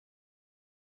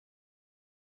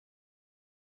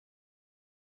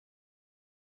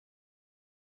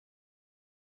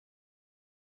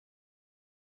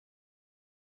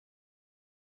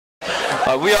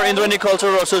We are Indreni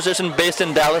Cultural Association based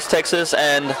in Dallas, Texas,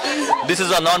 and this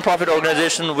is a non-profit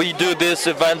organization. We do this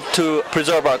event to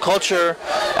preserve our culture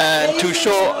and to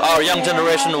show our young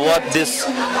generation what this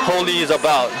Holi is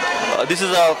about. This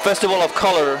is a festival of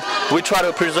color. We try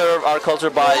to preserve our culture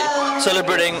by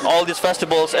celebrating all these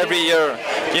festivals every year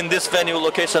in this venue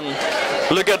location.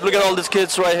 Look at all these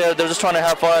kids right here. They're just trying to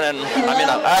have fun, and I mean,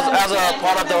 as a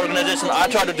part of the organization, I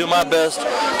try to do my best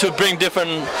to bring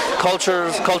different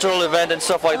cultural event and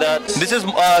stuff like that. This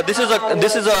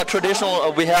is a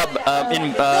traditional we have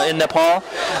in Nepal.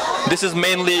 This is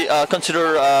mainly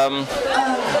considered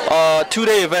a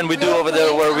 2-day event we do over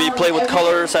there, where we play with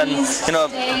colors and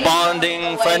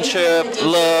bonding, friendship,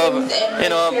 love,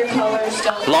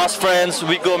 lost friends.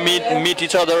 We go meet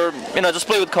each other, just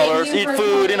play with colors, eat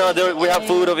food. We have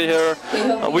food over here.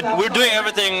 We're doing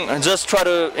everything just try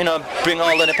to bring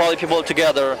all the Nepali people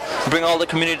together, bring all the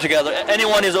community together.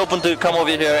 Anyone is open to come over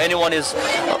here. Anyone is.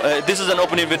 This is an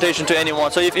open invitation to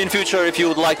anyone. So if in future if you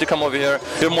would like to come over here,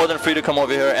 you're more than free to come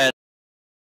over here and